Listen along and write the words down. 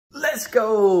Let's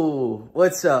go.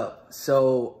 What's up?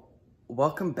 So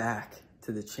welcome back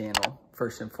to the channel,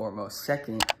 first and foremost.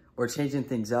 Second, we're changing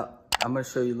things up. I'm gonna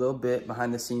show you a little bit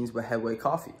behind the scenes with Headway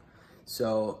Coffee.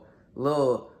 So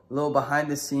little behind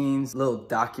the scenes, little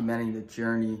documenting the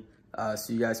journey,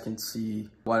 so you guys can see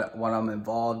what I'm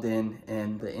involved in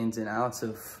and the ins and outs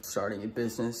of starting a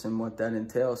business and what that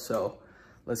entails. So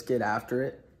let's get after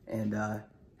it and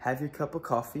have your cup of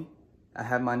coffee. I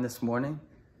had mine this morning.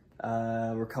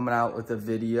 We're coming out with a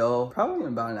video probably in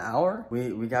about an hour.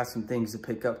 We got some things to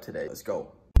pick up today. Let's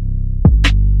go.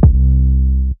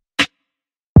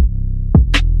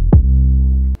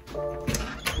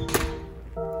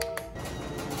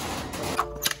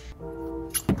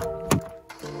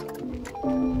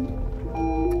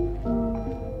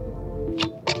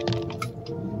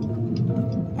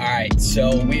 All right,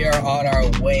 so we are on our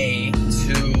way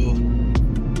to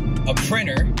a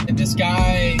printer, and this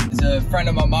guy is a friend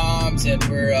of my mom's, and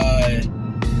we're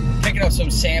picking up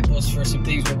some samples for some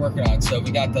things we're working on. So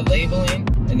we got the labeling,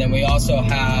 and then we also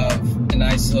have a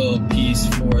nice little piece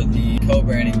for the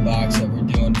co-branding box that we're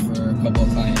doing for a couple of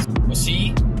clients. We'll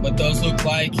see what those look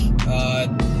like.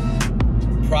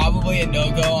 Probably a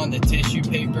no-go on the tissue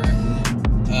paper,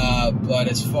 but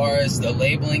as far as the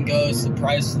labeling goes, the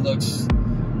price looks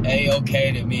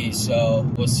a-okay to me, so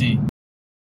we'll see.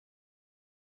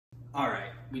 All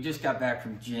right, we just got back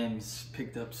from Jim's,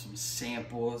 picked up some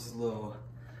samples,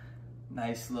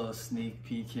 nice little sneak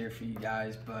peek here for you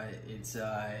guys, but it's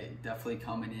definitely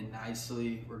coming in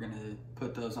nicely. We're gonna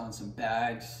put those on some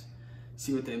bags,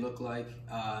 see what they look like.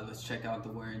 Let's check out the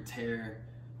wear and tear,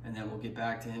 and then we'll get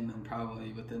back to him, and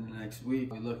probably within the next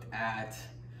week. We looked at,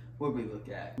 what did we look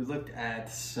at? We looked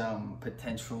at some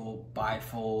potential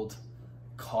bifold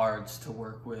cards to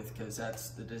work with, because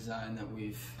that's the design that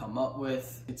we've come up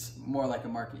with. It's more like a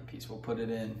marketing piece. We'll put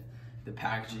it in the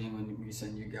packaging when we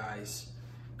send you guys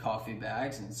coffee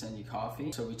bags and send you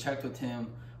coffee. So we checked with him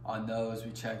on those. We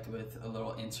checked with a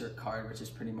little insert card, which is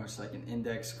pretty much like an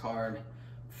index card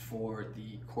for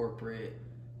the corporate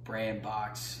brand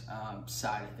box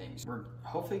side of things. We're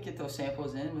hopefully get those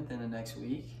samples in within the next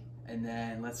week. And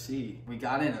then let's see, we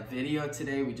got in a video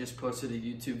today. We just posted a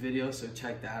YouTube video, so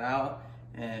check that out.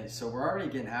 And so we're already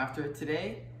getting after it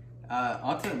today.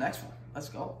 On to the next one. Let's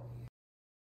go.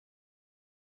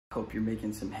 Hope you're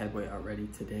making some headway already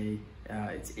today.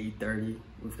 It's 8:30.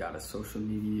 We've got a social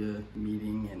media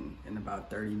meeting in about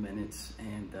 30 minutes.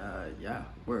 And yeah,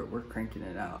 we're cranking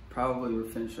it out. Probably we'll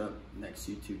finish up next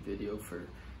YouTube video for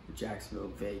the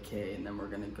Jacksonville vacay, and then we're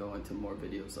gonna go into more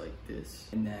videos like this.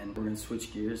 And then we're gonna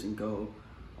switch gears and go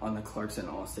on the Clarkson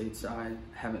Allstate side.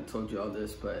 I haven't told you all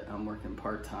this, but I'm working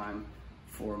part-time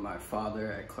for my father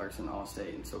at Clarkson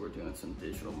Allstate, and so we're doing some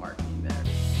digital marketing there.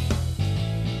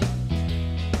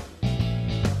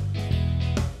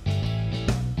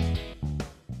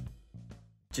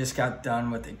 Just got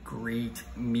done with a great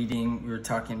meeting. We were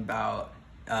talking about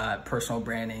personal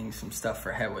branding, some stuff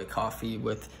for Headway Coffee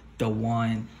with the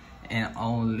one and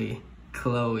only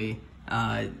Chloe.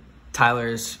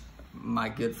 Tyler's my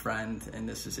good friend, and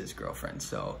this is his girlfriend,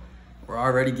 so we're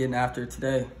already getting after it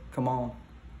today. Come on.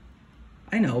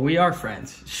 I know, we are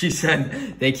friends. She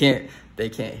said they can't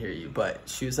hear you, but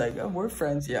she was like, oh, we're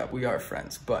friends. Yeah, we are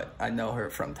friends, but I know her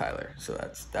from Tyler, so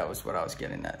that was what I was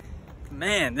getting at.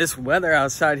 Man, this weather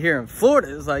outside here in Florida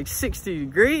is like 60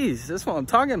 degrees. That's what I'm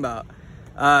talking about.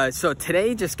 So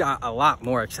today just got a lot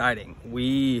more exciting.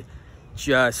 We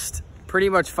just pretty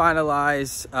much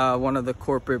finalized one of the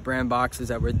corporate brand boxes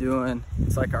that we're doing.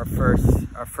 It's like our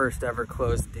first ever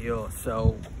closed deal.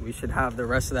 So we should have the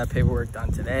rest of that paperwork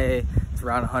done today. It's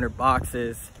around 100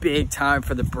 boxes. Big time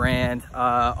for the brand.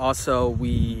 Also,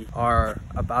 we are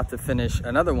about to finish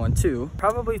another one too.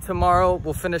 Probably tomorrow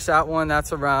we'll finish that one.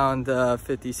 That's around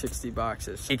 50, 60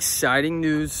 boxes. Exciting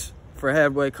news for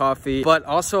Headway Coffee, but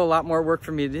also a lot more work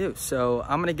for me to do. So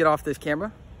I'm gonna get off this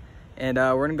camera, and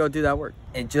we're gonna go do that work.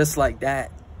 And just like that,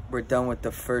 we're done with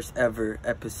the first ever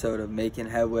episode of Making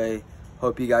Headway.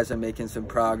 Hope you guys are making some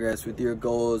progress with your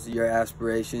goals, your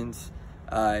aspirations.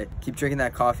 Keep drinking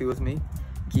that coffee with me.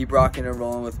 Keep rocking and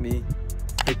rolling with me.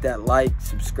 Hit that like,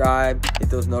 subscribe, hit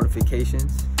those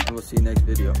notifications, and we'll see you next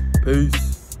video.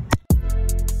 Peace.